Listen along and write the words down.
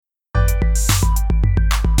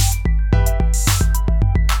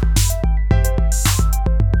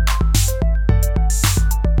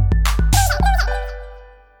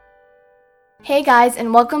Hey guys,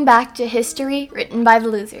 and welcome back to History Written by the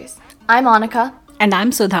Losers. I'm Annika. And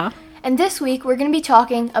I'm Sudha. And this week we're going to be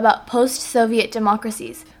talking about post-Soviet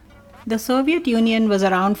democracies. The Soviet Union was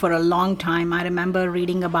around for a long time. I remember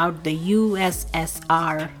reading about the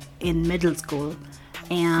USSR in middle school.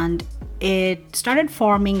 And it started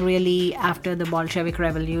forming really after the Bolshevik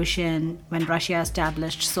Revolution when Russia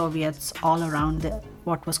established Soviets all around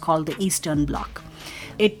what was called the Eastern Bloc.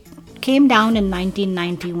 It came down in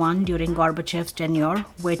 1991 during Gorbachev's tenure,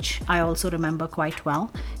 which I also remember quite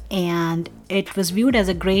well. And it was viewed as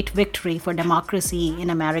a great victory for democracy in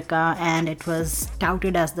America, and it was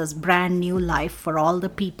touted as this brand new life for all the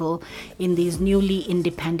people in these newly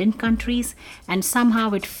independent countries. And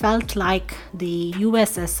somehow it felt like the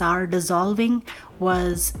USSR dissolving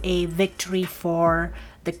was a victory for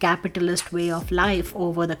the capitalist way of life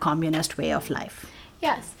over the communist way of life.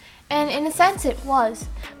 Yes, and in a sense it was.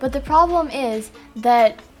 But the problem is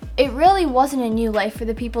that it really wasn't a new life for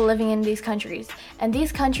the people living in these countries. And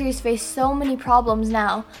these countries face so many problems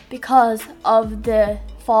now because of the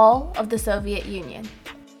fall of the Soviet Union.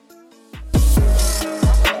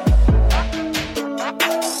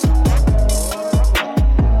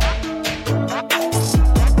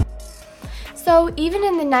 So even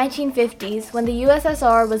in the 1950s, when the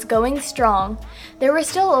USSR was going strong, there were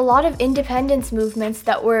still a lot of independence movements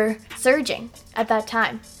that were surging at that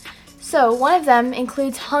time. So one of them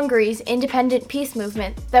includes Hungary's independent peace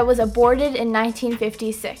movement that was aborted in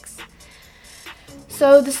 1956.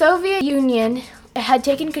 So the Soviet Union had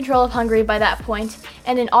taken control of Hungary by that point,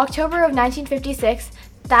 and in October of 1956,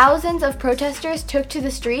 thousands of protesters took to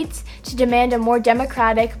the streets to demand a more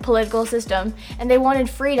democratic political system, and they wanted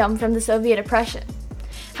freedom from the Soviet oppression.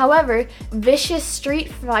 However, vicious street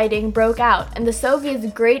fighting broke out, and the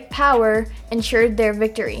Soviets' great power ensured their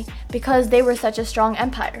victory because they were such a strong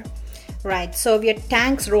empire. Right, Soviet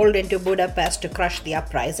tanks rolled into Budapest to crush the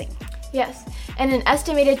uprising. Yes, and an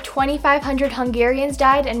estimated 2,500 Hungarians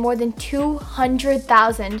died and more than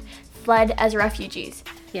 200,000 fled as refugees.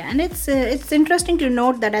 Yeah, and it's interesting to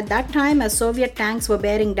note that at that time, as Soviet tanks were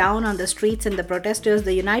bearing down on the streets and the protesters,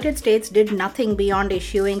 the United States did nothing beyond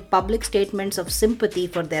issuing public statements of sympathy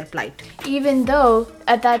for their plight. Even though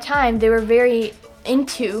at that time they were very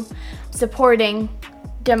into supporting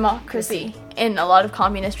democracy in a lot of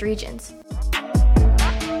communist regions.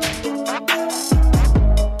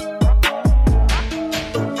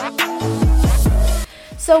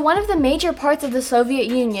 So one of the major parts of the Soviet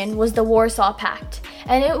Union was the Warsaw Pact,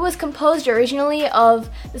 and it was composed originally of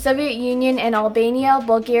the Soviet Union and Albania,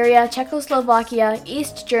 Bulgaria, Czechoslovakia,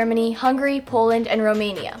 East Germany, Hungary, Poland, and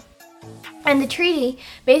Romania. And the treaty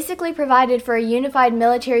basically provided for a unified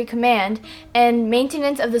military command and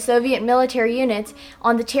maintenance of the Soviet military units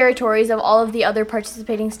on the territories of all of the other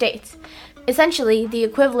participating states, essentially the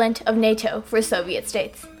equivalent of NATO for Soviet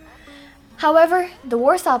states. However, the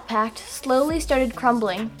Warsaw Pact slowly started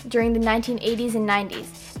crumbling during the 1980s and 90s,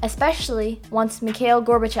 especially once Mikhail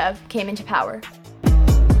Gorbachev came into power.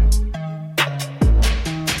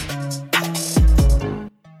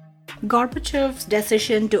 Gorbachev's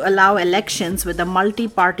decision to allow elections with a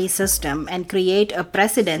multi-party system and create a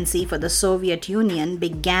presidency for the Soviet Union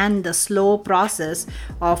began the slow process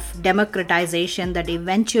of democratization that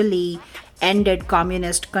eventually ended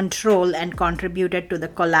communist control and contributed to the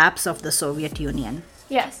collapse of the Soviet Union.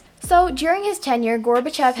 Yes. So during his tenure,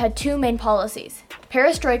 Gorbachev had two main policies,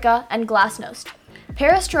 perestroika and glasnost.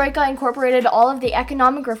 Perestroika incorporated all of the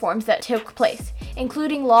economic reforms that took place,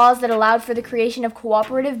 including laws that allowed for the creation of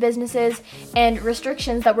cooperative businesses and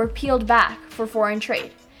restrictions that were peeled back for foreign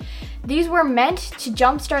trade. These were meant to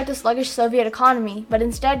jumpstart the sluggish Soviet economy, but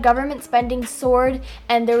instead government spending soared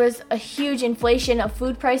and there was a huge inflation of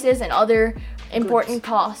food prices and other important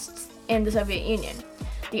costs in the Soviet Union.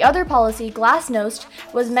 The other policy, glasnost,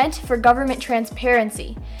 was meant for government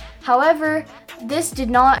transparency. However, this did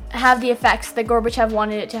not have the effects that Gorbachev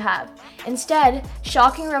wanted it to have. Instead,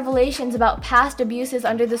 shocking revelations about past abuses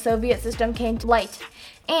under the Soviet system came to light,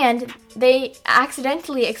 and they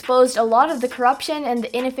accidentally exposed a lot of the corruption and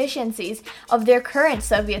the inefficiencies of their current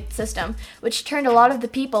Soviet system, which turned a lot of the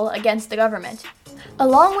people against the government.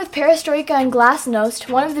 Along with perestroika and glasnost,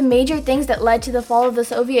 one of the major things that led to the fall of the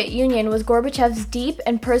Soviet Union was Gorbachev's deep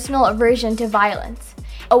and personal aversion to violence.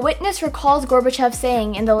 A witness recalls Gorbachev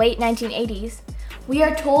saying in the late 1980s, "We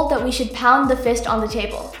are told that we should pound the fist on the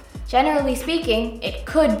table. Generally speaking, it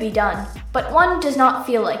could be done, but one does not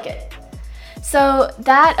feel like it." So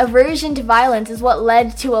that aversion to violence is what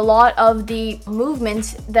led to a lot of the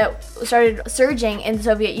movements that started surging in the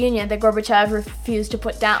Soviet Union that Gorbachev refused to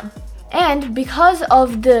put down. And because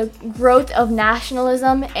of the growth of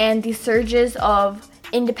nationalism and the surges of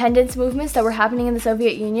independence movements that were happening in the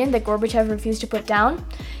Soviet Union that Gorbachev refused to put down.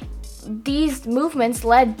 These movements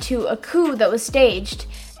led to a coup that was staged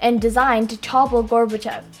and designed to topple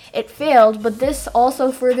Gorbachev. It failed, but this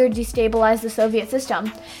also further destabilized the Soviet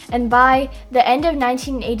system. And by the end of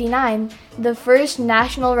 1989, the first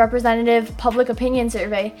National Representative Public Opinion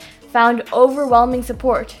Survey found overwhelming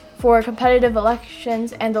support for competitive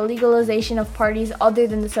elections and the legalization of parties other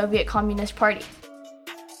than the Soviet Communist Party.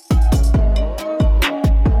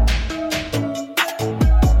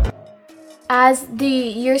 As the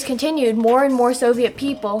years continued, more and more Soviet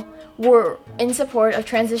people were in support of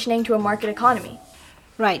transitioning to a market economy.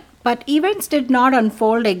 Right, but events did not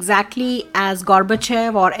unfold exactly as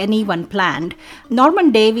Gorbachev or anyone planned.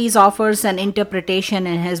 Norman Davies offers an interpretation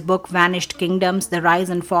in his book Vanished Kingdoms: The Rise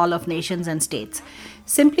and Fall of Nations and States.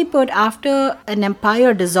 Simply put, after an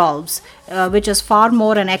empire dissolves, which is far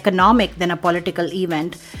more an economic than a political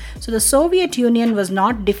event, so the Soviet Union was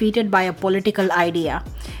not defeated by a political idea.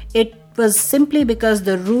 It was simply because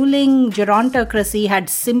the ruling gerontocracy had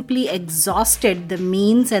simply exhausted the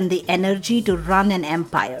means and the energy to run an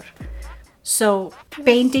empire. So,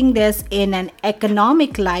 painting this in an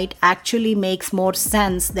economic light actually makes more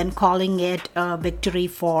sense than calling it a victory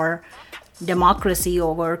for democracy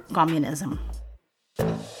over communism.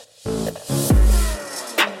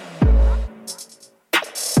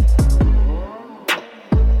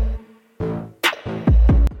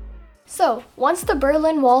 So, once the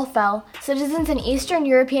Berlin Wall fell, citizens in Eastern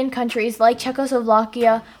European countries like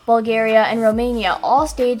Czechoslovakia, Bulgaria, and Romania all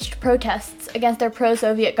staged protests against their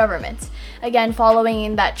pro-Soviet governments, again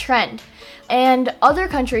following that trend. And other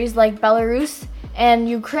countries like Belarus and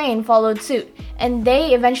Ukraine followed suit, and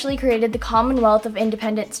they eventually created the Commonwealth of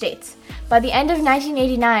Independent States. By the end of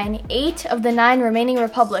 1989, 8 of the 9 remaining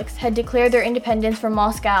republics had declared their independence from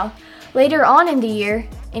Moscow. Later on in the year,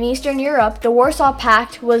 in Eastern Europe, the Warsaw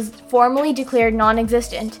Pact was formally declared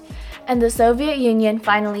non-existent, and the Soviet Union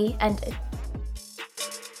finally ended.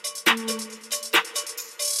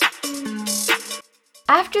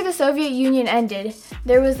 After the Soviet Union ended,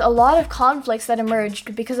 there was a lot of conflicts that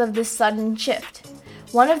emerged because of this sudden shift.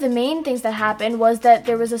 One of the main things that happened was that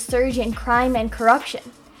there was a surge in crime and corruption.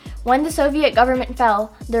 When the Soviet government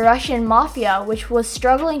fell, the Russian mafia, which was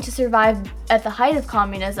struggling to survive at the height of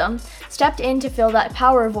communism, stepped in to fill that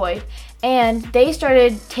power void, and they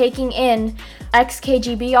started taking in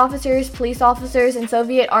ex-KGB officers, police officers, and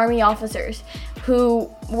Soviet army officers who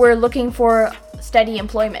were looking for steady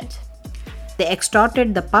employment. They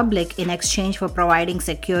extorted the public in exchange for providing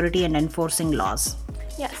security and enforcing laws.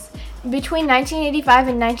 Yes. Between 1985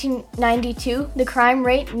 and 1992, the crime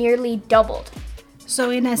rate nearly doubled. So,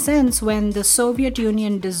 in a sense, when the Soviet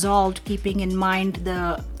Union dissolved, keeping in mind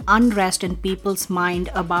the unrest in people's mind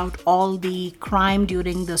about all the crime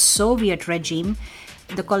during the Soviet regime,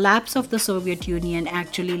 the collapse of the Soviet Union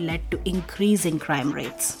actually led to increasing crime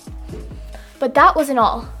rates. But that wasn't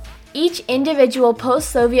all. Each individual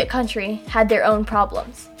post-Soviet country had their own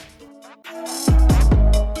problems.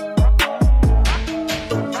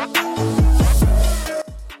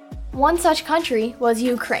 One such country was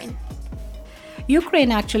Ukraine.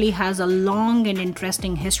 Ukraine actually has a long and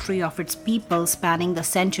interesting history of its people spanning the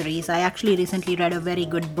centuries. I actually recently read a very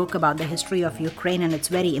good book about the history of Ukraine, and it's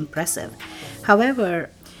very impressive. However,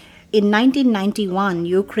 in 1991,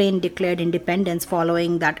 Ukraine declared independence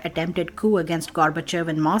following that attempted coup against Gorbachev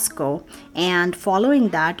in Moscow. And following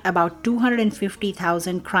that, about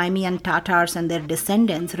 250,000 Crimean Tatars and their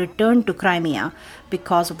descendants returned to Crimea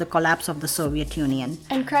because of the collapse of the Soviet Union.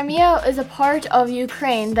 And Crimea is a part of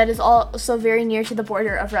Ukraine that is also very near to the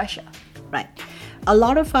border of Russia. Right. A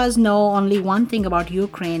lot of us know only one thing about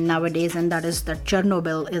Ukraine nowadays, and that is that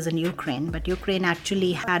Chernobyl is in Ukraine. But Ukraine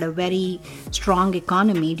actually had a very strong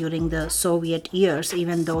economy during the Soviet years,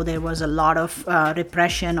 even though there was a lot of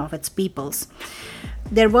repression of its peoples.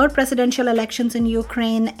 There were presidential elections in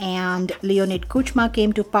Ukraine, and Leonid Kuchma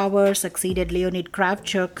came to power, succeeded Leonid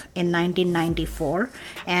Kravchuk in 1994,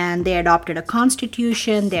 and they adopted a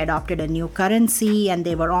constitution, they adopted a new currency, and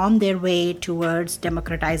they were on their way towards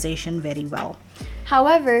democratization very well.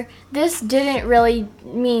 However, this didn't really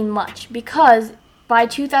mean much because by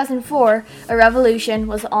 2004, a revolution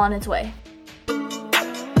was on its way.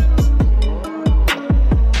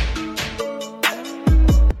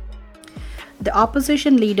 The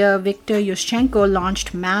opposition leader Viktor Yushchenko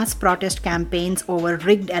launched mass protest campaigns over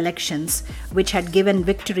rigged elections, which had given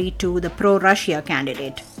victory to the pro-Russia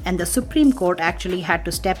candidate. and the Supreme Court actually had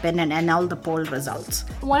to step in and annul the poll results.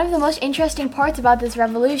 One of the most interesting parts about this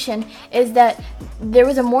revolution is that there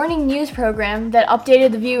was a morning news program that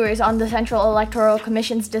updated the viewers on the Central Electoral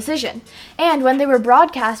Commission's decision. And when they were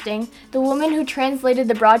broadcasting, the woman who translated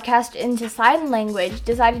the broadcast into sign language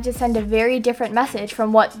decided to send a very different message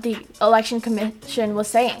from what the Election Commission was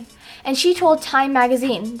saying. And she told Time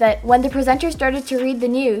magazine that when the presenter started to read the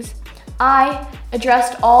news, "I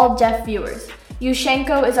addressed all deaf viewers.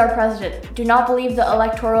 Yushchenko is our president. Do not believe the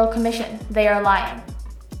Electoral Commission. They are lying."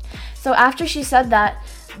 So after she said that,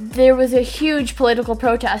 there was a huge political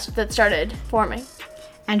protest that started forming.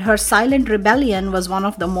 And her silent rebellion was one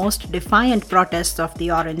of the most defiant protests of the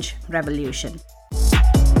Orange Revolution.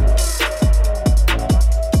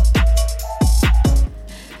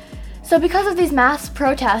 So because of these mass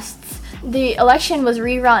protests, the election was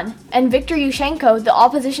rerun, and Viktor Yushchenko, the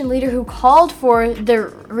opposition leader who called for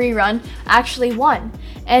the rerun, actually won.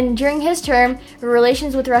 And during his term,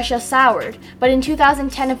 relations with Russia soured. But in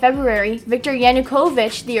 2010 of February, Viktor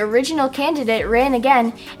Yanukovych, the original candidate, ran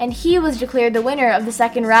again, and he was declared the winner of the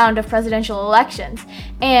second round of presidential elections.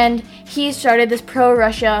 And he started this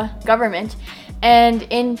pro-Russia government. And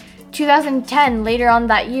in 2010, later on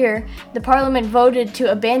that year, the parliament voted to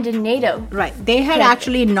abandon NATO. Right. They had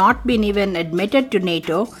actually not been even admitted to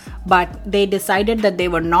NATO, but they decided that they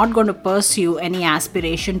were not going to pursue any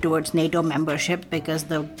aspiration towards NATO membership because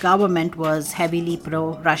the government was heavily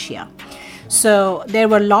pro-Russia. So there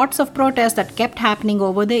were lots of protests that kept happening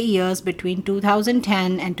over the years between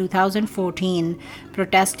 2010 and 2014,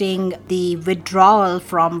 protesting the withdrawal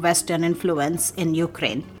from Western influence in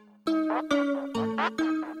Ukraine.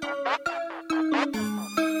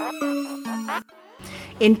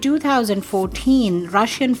 In 2014,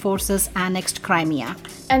 Russian forces annexed Crimea.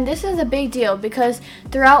 And this is a big deal because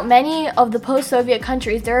throughout many of the post-Soviet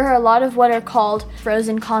countries, there are a lot of what are called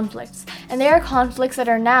frozen conflicts. And they are conflicts that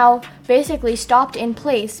are now basically stopped in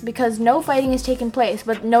place because no fighting has taken place,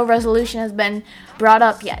 but no resolution has been brought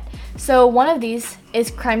up yet. So one of these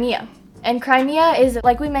is Crimea. And Crimea is,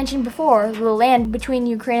 like we mentioned before, the land between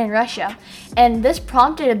Ukraine and Russia. And this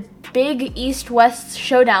prompted a big East-West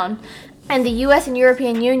showdown. And the US and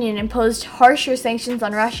European Union imposed harsher sanctions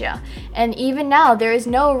on Russia. And even now, there is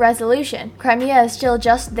no resolution. Crimea is still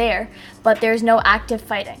just there, but there's no active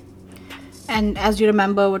fighting. And as you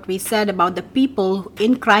remember what we said about the people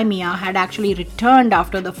in Crimea had actually returned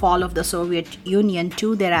after the fall of the Soviet Union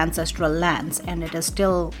to their ancestral lands, and it is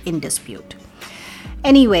still in dispute.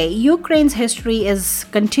 Anyway, Ukraine's history is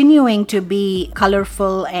continuing to be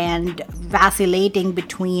colorful and vacillating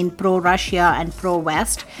between pro-Russia and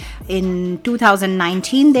pro-West. In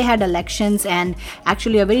 2019, they had elections, and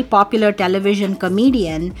actually a very popular television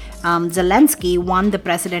comedian, Zelensky, won the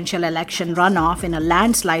presidential election runoff in a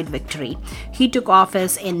landslide victory. He took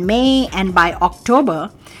office in May, and by October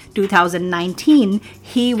 2019,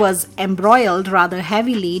 he was embroiled rather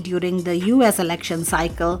heavily during the US election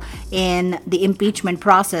cycle in the impeachment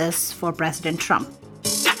process for President Trump.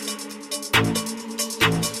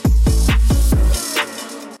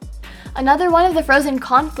 Another one of the frozen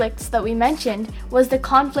conflicts that we mentioned was the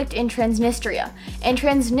conflict in Transnistria. And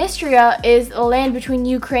Transnistria is a land between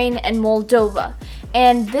Ukraine and Moldova.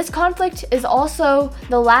 And this conflict is also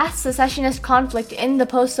the last secessionist conflict in the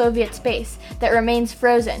post-Soviet space that remains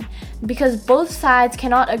frozen, because both sides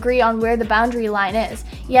cannot agree on where the boundary line is,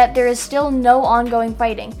 yet there is still no ongoing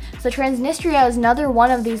fighting. So Transnistria is another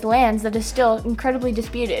one of these lands that is still incredibly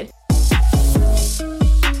disputed.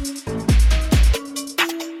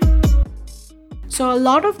 So a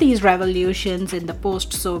lot of these revolutions in the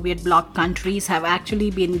post-Soviet bloc countries have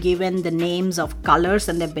actually been given the names of colors,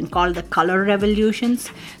 and they've been called the color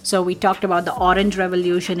revolutions. So we talked about the Orange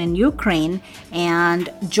Revolution in Ukraine,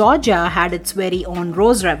 and Georgia had its very own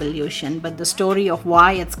Rose Revolution, but the story of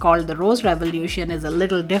why it's called the Rose Revolution is a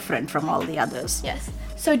little different from all the others. Yes.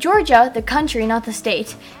 So Georgia, the country, not the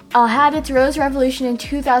state, had its Rose Revolution in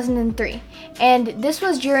 2003, and this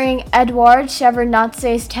was during Eduard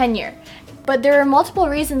Shevardnadze's tenure. But there are multiple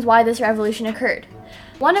reasons why this revolution occurred.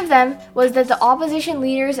 One of them was that the opposition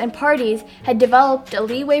leaders and parties had developed a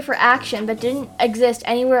leeway for action that didn't exist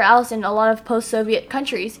anywhere else in a lot of post-Soviet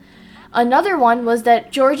countries. Another one was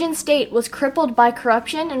that Georgian state was crippled by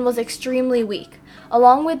corruption and was extremely weak.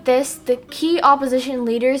 Along with this, the key opposition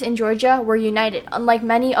leaders in Georgia were united, unlike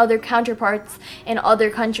many other counterparts in other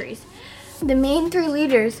countries. The main three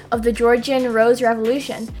leaders of the Georgian Rose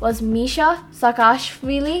Revolution was Misha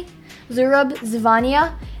Saakashvili, Zurab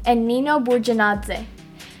Zvania, and Nino Burjanadze.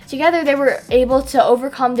 Together, they were able to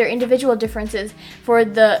overcome their individual differences for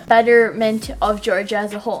the betterment of Georgia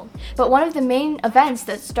as a whole. But one of the main events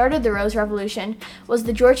that started the Rose Revolution was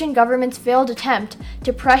the Georgian government's failed attempt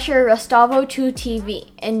to pressure Rostovo 2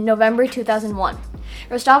 TV in November 2001.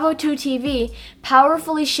 Rostovo 2 TV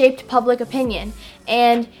powerfully shaped public opinion,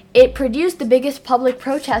 and it produced the biggest public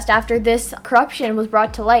protest after this corruption was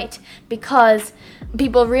brought to light because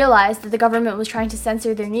people realized that the government was trying to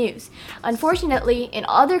censor their news. Unfortunately, in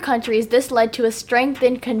other countries, this led to a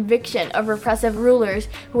strengthened conviction of repressive rulers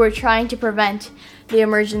who were trying to prevent the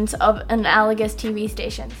emergence of analogous TV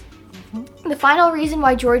stations. The final reason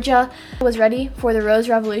why Georgia was ready for the Rose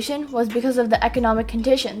Revolution was because of the economic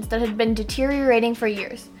conditions that had been deteriorating for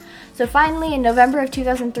years. So finally, in November of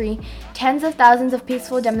 2003, tens of thousands of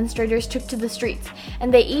peaceful demonstrators took to the streets,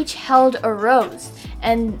 and they each held a rose,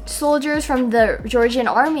 and soldiers from the Georgian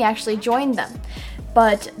army actually joined them.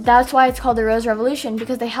 But that's why it's called the Rose Revolution,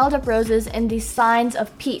 because they held up roses in these signs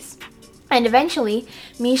of peace. And eventually,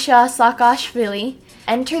 Misha Saakashvili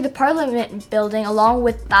entered the parliament building along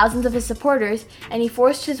with thousands of his supporters, and he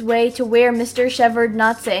forced his way to where Mr.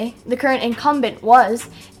 Shevardnadze, the current incumbent, was,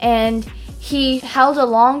 and he held a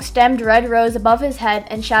long-stemmed red rose above his head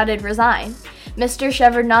and shouted, "Resign." Mr.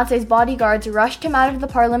 Shevardnadze's bodyguards rushed him out of the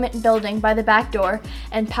parliament building by the back door,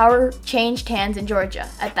 and power changed hands in Georgia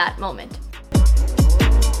at that moment.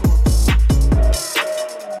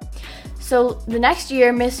 So the next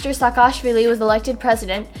year, Mr. Saakashvili was elected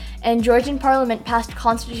president, and Georgian parliament passed a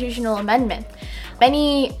constitutional amendment.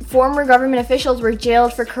 Many former government officials were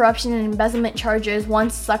jailed for corruption and embezzlement charges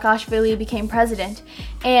once Saakashvili became president,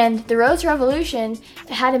 and the Rose Revolution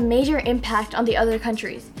had a major impact on the other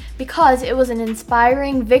countries because it was an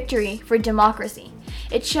inspiring victory for democracy.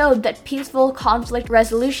 It showed that peaceful conflict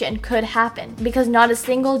resolution could happen because not a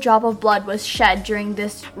single drop of blood was shed during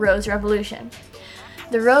this Rose Revolution.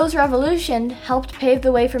 The Rose Revolution helped pave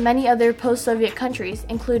the way for many other post-Soviet countries,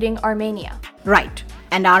 including Armenia. Right.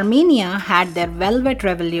 And Armenia had their Velvet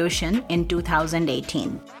Revolution in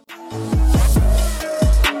 2018.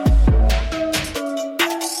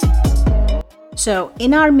 So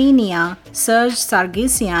in Armenia, Serge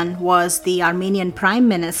Sargsyan was the Armenian prime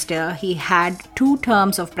minister. He had 2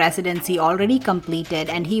 terms of presidency already completed,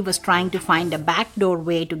 and he was trying to find a backdoor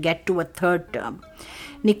way to get to a 3rd term.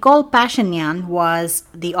 Nikol Pashinyan was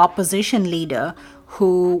the opposition leader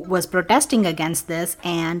who was protesting against this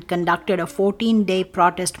and conducted a 14-day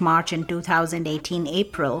protest march in 2018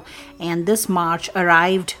 April, and this march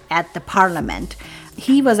arrived at the parliament.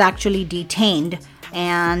 He was actually detained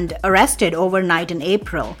and arrested overnight in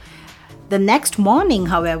April. The next morning,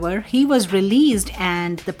 however, he was released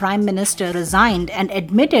and the prime minister resigned and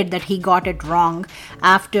admitted that he got it wrong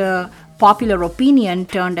after popular opinion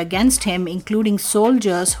turned against him, including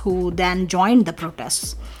soldiers who then joined the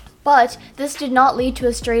protests. But this did not lead to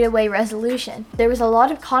a straightaway resolution. There was a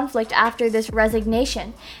lot of conflict after this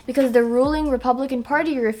resignation because the ruling Republican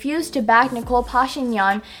Party refused to back Nikol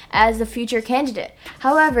Pashinyan as the future candidate.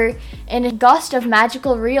 However, in a gust of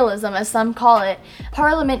magical realism, as some call it,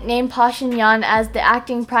 Parliament named Pashinyan as the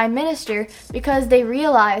acting prime minister because they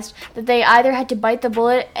realized that they either had to bite the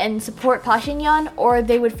bullet and support Pashinyan or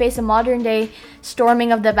they would face a modern-day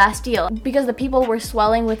storming of the Bastille because the people were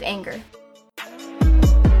swelling with anger.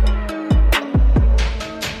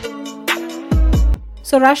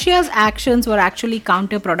 So Russia's actions were actually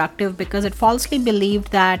counterproductive because it falsely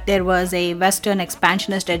believed that there was a Western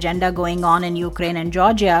expansionist agenda going on in Ukraine and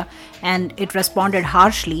Georgia, and it responded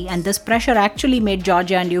harshly, and this pressure actually made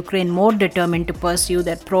Georgia and Ukraine more determined to pursue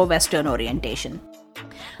their pro-Western orientation.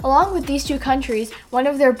 Along with these 2 countries, one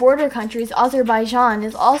of their border countries, Azerbaijan,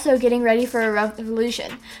 is also getting ready for a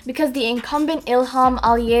revolution because the incumbent Ilham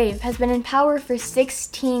Aliyev has been in power for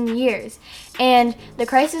 16 years. And the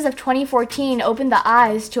crisis of 2014 opened the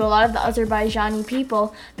eyes to a lot of the Azerbaijani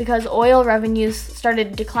people because oil revenues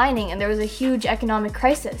started declining and there was a huge economic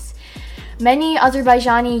crisis. Many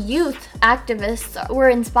Azerbaijani youth activists were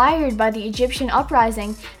inspired by the Egyptian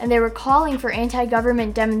uprising, and they were calling for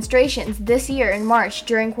anti-government demonstrations this year in March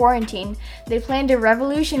during quarantine. They planned a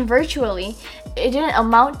revolution virtually. It didn't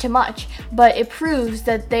amount to much, but it proves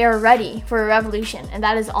that they are ready for a revolution, and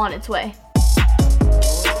that is on its way.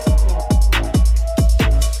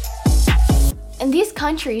 In these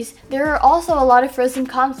countries, there are also a lot of frozen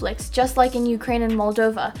conflicts, just like in Ukraine and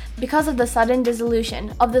Moldova, because of the sudden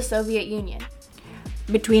dissolution of the Soviet Union.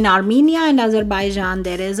 Between Armenia and Azerbaijan,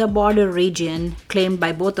 there is a border region claimed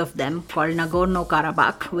by both of them called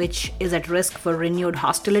Nagorno-Karabakh, which is at risk for renewed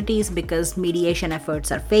hostilities because mediation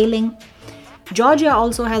efforts are failing. Georgia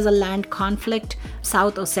also has a land conflict.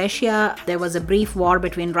 South Ossetia, there was a brief war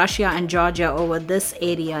between Russia and Georgia over this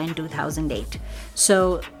area in 2008.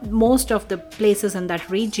 So most of the places in that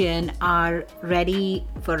region are ready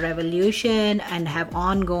for revolution and have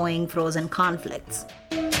ongoing frozen conflicts.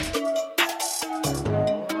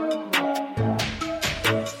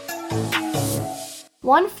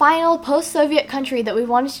 One final post-Soviet country that we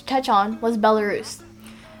wanted to touch on was Belarus.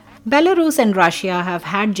 Belarus and Russia have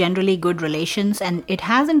had generally good relations, and it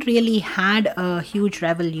hasn't really had a huge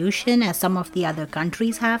revolution as some of the other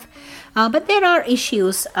countries have. But there are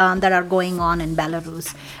issues that are going on in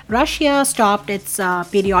Belarus. Russia stopped its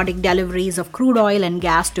periodic deliveries of crude oil and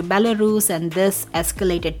gas to Belarus, and this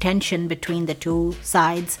escalated tension between the two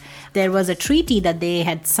sides. There was a treaty that they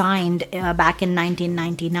had signed back in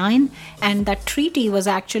 1999, and that treaty was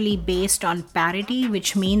actually based on parity,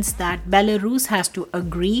 which means that Belarus has to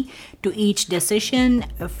agree to each decision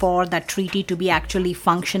for that treaty to be actually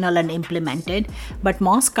functional and implemented. But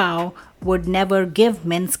Moscow would never give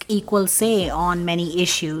Minsk equal say on many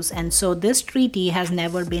issues, and so this treaty has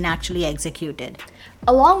never been actually executed.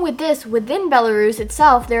 Along with this, within Belarus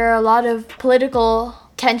itself, there are a lot of political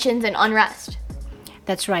tensions and unrest.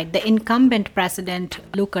 That's right. The incumbent president,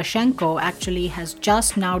 Lukashenko, actually has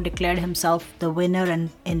just now declared himself the winner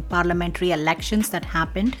in parliamentary elections that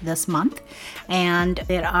happened this month. And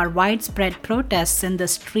there are widespread protests in the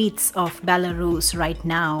streets of Belarus right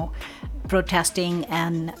now, protesting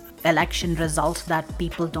an election result that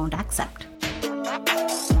people don't accept.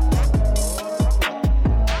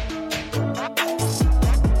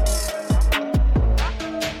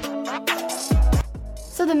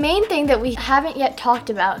 So the main thing that we haven't yet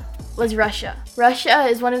talked about was Russia. Russia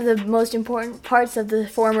is one of the most important parts of the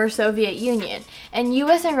former Soviet Union, and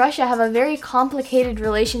US and Russia have a very complicated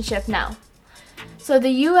relationship now. So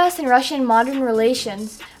the US and Russian modern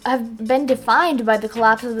relations have been defined by the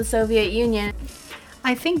collapse of the Soviet Union.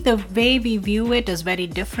 I think the way we view it is very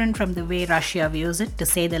different from the way Russia views it, to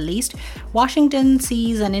say the least. Washington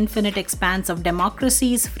sees an infinite expanse of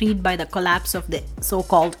democracies freed by the collapse of the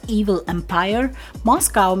so-called evil empire.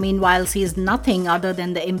 Moscow, meanwhile, sees nothing other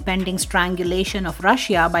than the impending strangulation of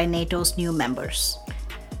Russia by NATO's new members.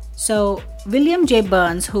 So, William J.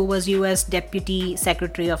 Burns, who was US Deputy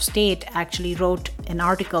Secretary of State, actually wrote an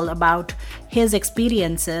article about his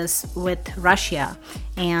experiences with Russia.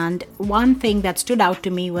 And one thing that stood out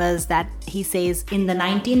to me was that he says in the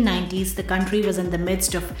 1990s, the country was in the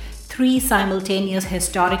midst of three simultaneous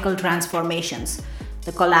historical transformations: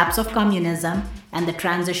 the collapse of communism and the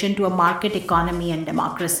transition to a market economy and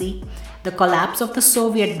democracy, the collapse of the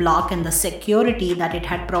Soviet bloc and the security that it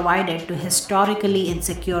had provided to historically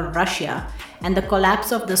insecure Russia, and the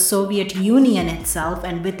collapse of the Soviet Union itself,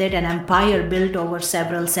 and with it an empire built over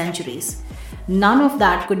several centuries. None of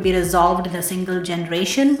that could be resolved in a single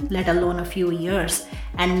generation, let alone a few years,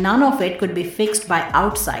 and none of it could be fixed by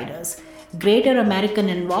outsiders. Greater American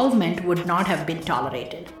involvement would not have been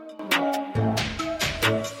tolerated.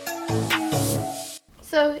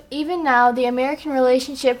 So even now, the American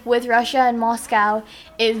relationship with Russia and Moscow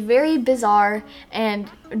is very bizarre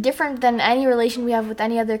and different than any relation we have with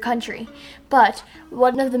any other country. But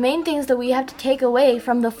one of the main things that we have to take away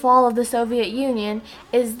from the fall of the Soviet Union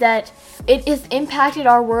is that it has impacted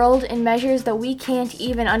our world in measures that we can't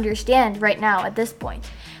even understand right now at this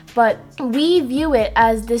point. But we view it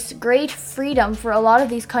as this great freedom for a lot of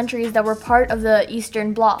these countries that were part of the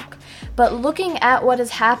Eastern Bloc. But looking at what has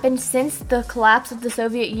happened since the collapse of the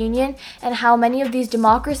Soviet Union and how many of these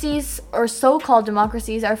democracies, or so-called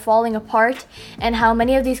democracies, are falling apart, and how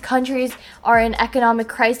many of these countries are in economic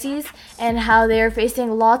crises, and how they are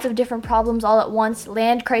facing lots of different problems all at once,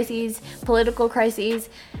 land crises, political crises,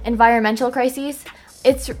 environmental crises,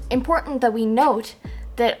 it's important that we note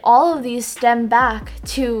that all of these stem back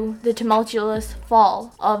to the tumultuous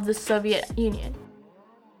fall of the Soviet Union.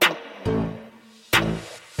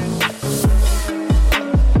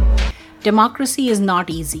 Democracy is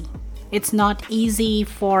not easy. It's not easy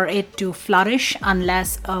for it to flourish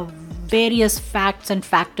unless various facts and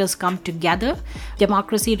factors come together.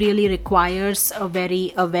 Democracy really requires a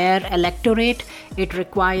very aware electorate. It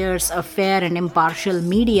requires a fair and impartial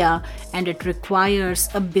media, and it requires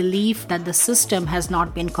a belief that the system has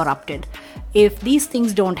not been corrupted. If these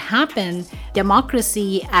things don't happen,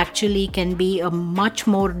 democracy actually can be a much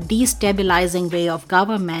more destabilizing way of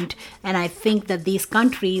government, and I think that these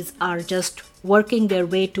countries are just working their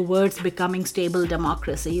way towards becoming stable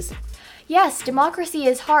democracies. Yes, democracy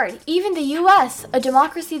is hard. Even the US, a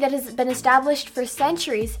democracy that has been established for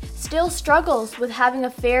centuries, still struggles with having a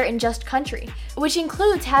fair and just country, which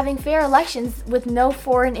includes having fair elections with no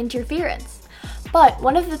foreign interference. But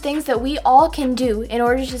one of the things that we all can do in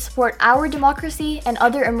order to support our democracy and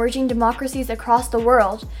other emerging democracies across the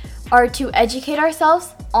world are to educate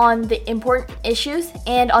ourselves on the important issues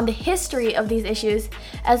and on the history of these issues,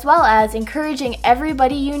 as well as encouraging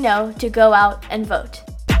everybody you know to go out and vote.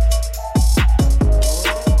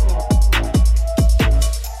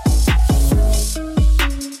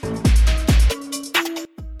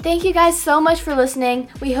 Thank you guys so much for listening.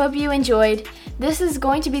 We hope you enjoyed. This is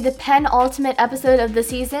going to be the penultimate episode of the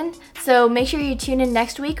season, so make sure you tune in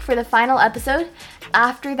next week for the final episode.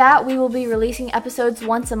 After that, we will be releasing episodes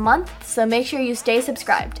once a month, so make sure you stay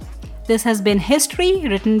subscribed. This has been History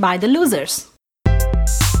Written by the Losers.